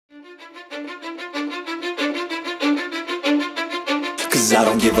Cause I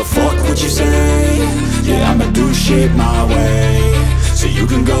don't give a fuck what you say. Yeah, I'ma do shit my way. So you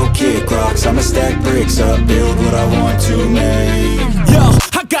can go kick rocks, I'ma stack bricks up, build what I want to make. Yo,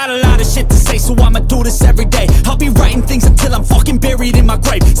 I got a lot of shit to say, so I'ma do this every day. I'll be writing things until I'm fucking buried in my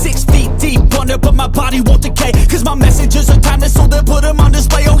grave. 6 feet deep under, but my body won't decay. Cause my messages are timeless, so they'll put them on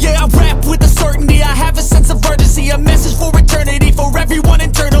display. Oh yeah, I rap with a certainty, I have a sense of urgency. A message for eternity, for everyone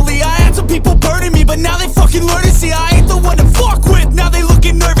internally. I had some people burning me, but now they fucking learn to see I ain't the one to fuck with, now they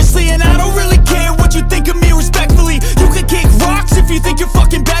looking nervously. And I don't really care what you think of me, respectfully. You can kick rocks if you think you're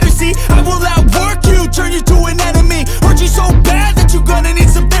fucking better, see. I will outwork you, turn you to an enemy. Hurt you so bad that you're gonna need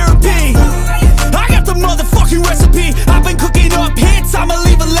some therapy. I got the motherfucking recipe, I've been cooking up hits, I'ma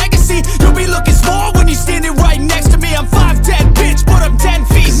leave a legacy. You'll be looking small when you're standing right next to me. I'm 5'10", bitch, but I'm 10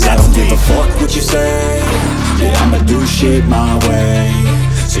 feet Cause next I don't to me. give a fuck what you say. Yeah, I'ma do shit my way.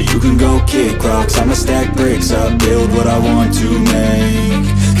 So you can go kick rocks, I'ma stack bricks up, build what I want to make.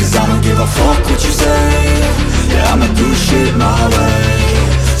 Cause I don't give a fuck what you say. Yeah, I'ma do shit my way.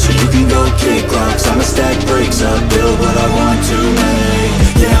 So you can go kick rocks, I'ma stack bricks up, build what I want to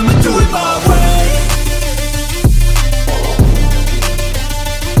make. Yeah, I'ma do it my way.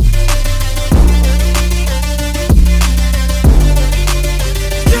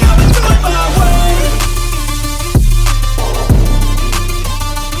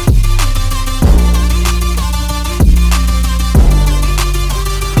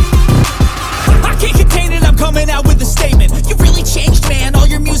 Coming out with a statement. You really changed, man, all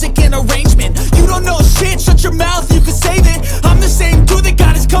your music and arrangement. You don't know shit, shut your mouth, you can save it. I'm the same dude that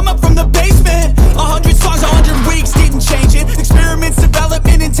got his come up from the basement. 100 songs, 100 weeks, didn't change it. Experiments,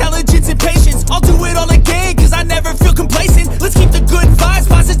 development, intelligence, and patience. I'll do it all again, cause I never feel complacent. Let's keep the good vibes,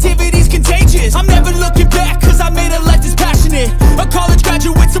 positivity's contagious. I'm never looking back, cause I made a life that's passionate. A college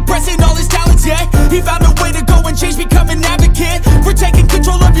graduate suppressing all his talents, yeah. He found a way to go and change, become an advocate. For taking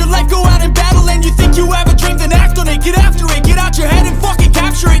control of your life, go out and battle. And you think you have a dream, then act on it. Get after it, get out your head and fucking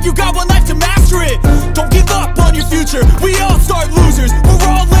capture it. You got one life to master it. Don't give up on your future, we all start losers. We're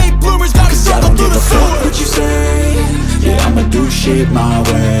all late bloomers, gotta Cause I struggle don't through give the a fuck sewer. what you say. Yeah, I'ma do shit my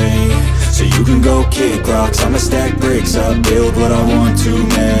way. So you can go kick rocks, I'ma stack bricks up, build what I want to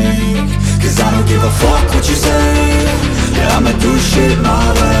make. Cause I don't give a fuck what you say. Yeah, I'ma do shit my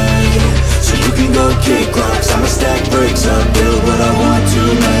way. So you can go kick rocks, I'ma stack bricks up, build what I want to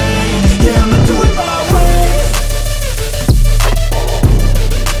make. Yeah, I'ma do it my way.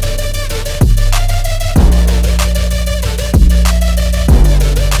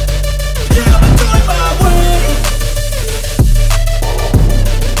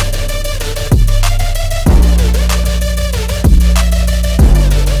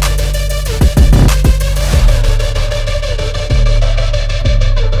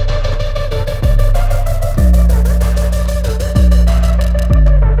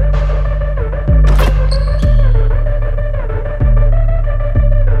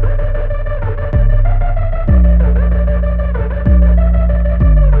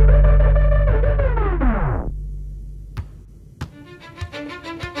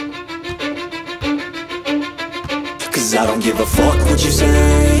 Cause I don't give a fuck what you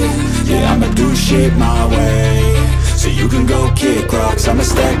say. Yeah, I'ma do shit my way. So you can go kick rocks, I'ma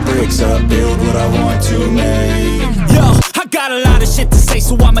stack bricks up, build what I want to make. Yo, I got a lot of shit to say,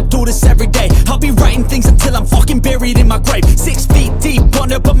 so I'ma do this every day. I'll be writing things until I'm fucking buried in my grave. 6 feet deep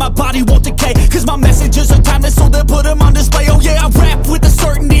under, but my body won't decay. Cause my messages are timeless, so they'll put them on display. Oh yeah, I rap with a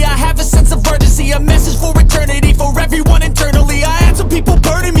certainty, I have a sense of urgency. A message for eternity, for everyone internally. I had some people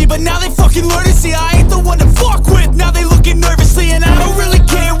burning me, but now they fucking learn to see I ain't the one to fuck with, now they looking nervously. And I don't really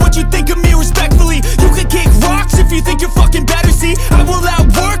care what you think of me, respectfully. You can kick rocks if you think you're fucking better, see. I will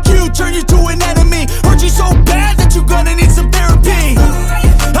outwork you, turn you to an enemy. Hurt you so bad that you're gonna need some therapy.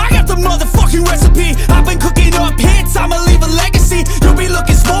 I got the motherfucking recipe, I've been cooking up hits, I'ma leave a legacy. You'll be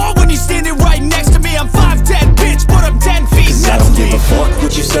looking small when you're standing right next to me. I'm 5'10", bitch, but I'm 10 feet Cause I next don't to give me. a fuck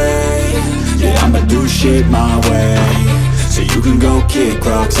what you say. Yeah, I'ma do shit my way. So you can go kick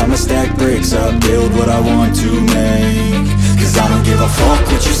rocks, I'ma stack bricks up, build what I want to make. Cause I don't give a fuck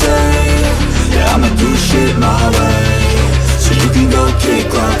what you say. Yeah, I'ma do shit my way. So you can go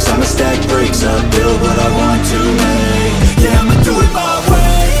kick rocks, I'ma stack bricks up, build what I want to make. Yeah, I'ma do it my way.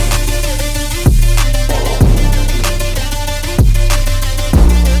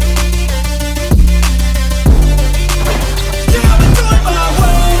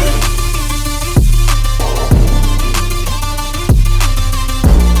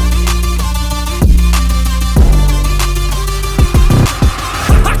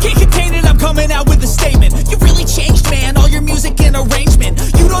 Coming out with a statement. You really changed, man, all your music and arrangement.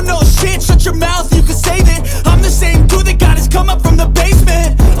 You don't know shit, shut your mouth, you can save it. I'm the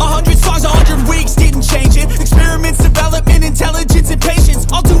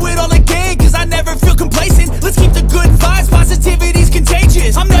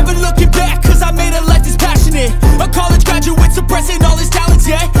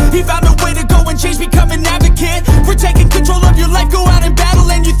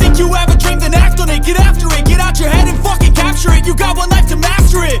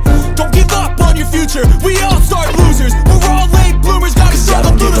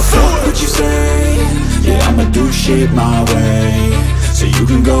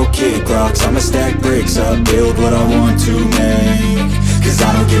kick rocks, I'ma stack bricks up, build what I want to make. Cause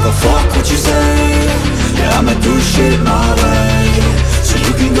I don't give a fuck what you say, yeah, I'ma do shit my way. So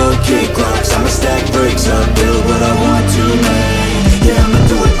you can go kick rocks, I'ma stack bricks up, build what I want to make. Yeah, I'ma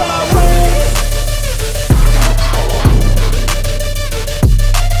do it my way.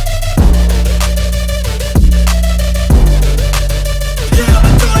 Yeah,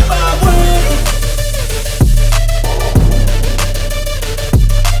 I'ma do it my way.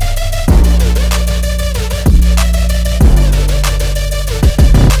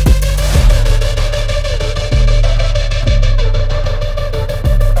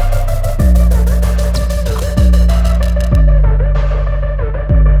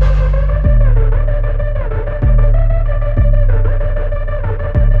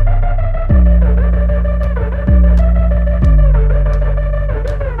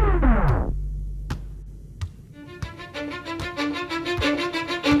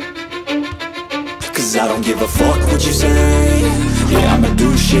 Cause I don't give a fuck what you say, yeah, I'ma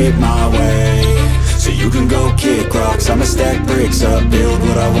do shit my way. So you can go kick rocks, I'ma stack bricks up, build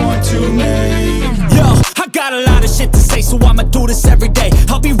what I want to make. Yo, I got a lot of shit to say, so I'ma do this every day.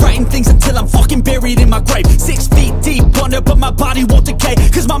 I'll be writing things until I'm fucking buried in my grave. 6 feet deep under, but my body won't decay.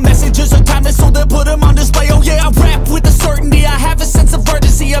 Cause my messages are timeless, so they'll put them on display. Oh yeah, I rap with a certainty, I have a sense of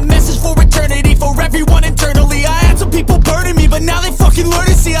urgency. A message for eternity, for everyone internally. I had some people burning me, but now they fucking learn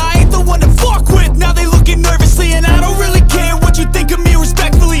to see I ain't the one to fuck with, now they looking nervously. And I don't really care what you think of me,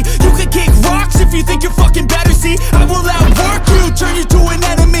 respectfully. You can kick rocks if you think you're fucking better, see. I will outwork you, turn you to an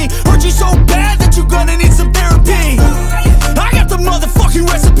enemy. Hurt you so bad that you're gonna need some therapy. I got the motherfucking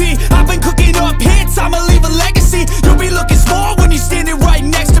recipe, I've been cooking up hits, I'ma leave a legacy. You'll be looking small when you're standing right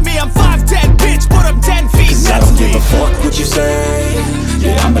next to me. I'm 5'10", bitch, but I'm 10 feet Cause I don't give a fuck what you say,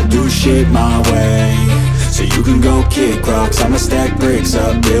 yeah, I'ma do shit my way. So you can go kick rocks, I'ma stack bricks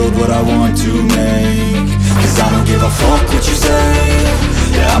up, build what I want to make. Cause I don't give a fuck what you say,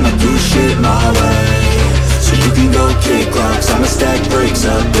 yeah, I'ma do shit my way. So you can go kick rocks, I'ma stack bricks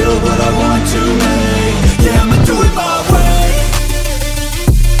up, build what I want to make. Yeah, I'ma do it my way.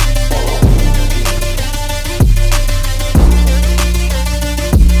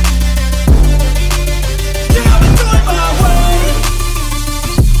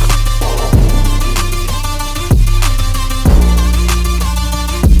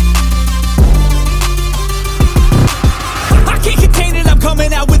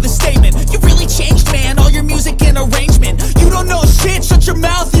 Coming out with a statement. You really changed, man, all your music and arrangement. You don't know shit, shut your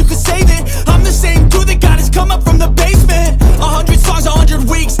mouth, you can save it. I'm the same dude that got his come up from the basement. 100 songs, 100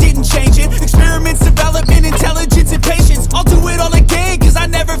 weeks, didn't change it. Experiments, development, intelligence, and patience. I'll do it all again, cause I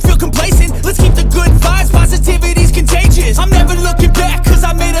never feel complacent. Let's keep the good vibes, positivity's contagious. I'm never looking back, cause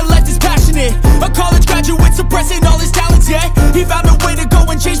I made a life that's passionate. A college graduate suppressing all his talents, yeah. He found a way to go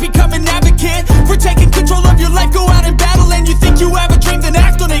and change, become an advocate. For taking control of your life, go out and battle. And you think you have a dream, then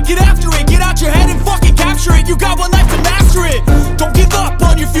act on it. Get after it, get out your head and fucking capture it. You got one life to master it. Don't give up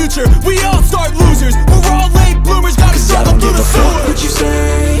on your future, we all start losers. We're all late bloomers, gotta struggle through the sewer. What you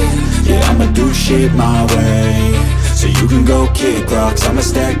say, yeah, I'ma do shit my way. So you can go kick rocks, I'ma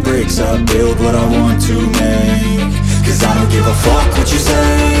stack bricks up, build what I want to make. Cause I don't give a fuck what you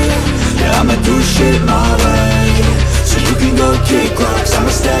say, yeah, I'ma do shit my way. So you can go kick rocks, I'ma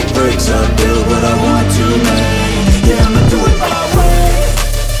stack bricks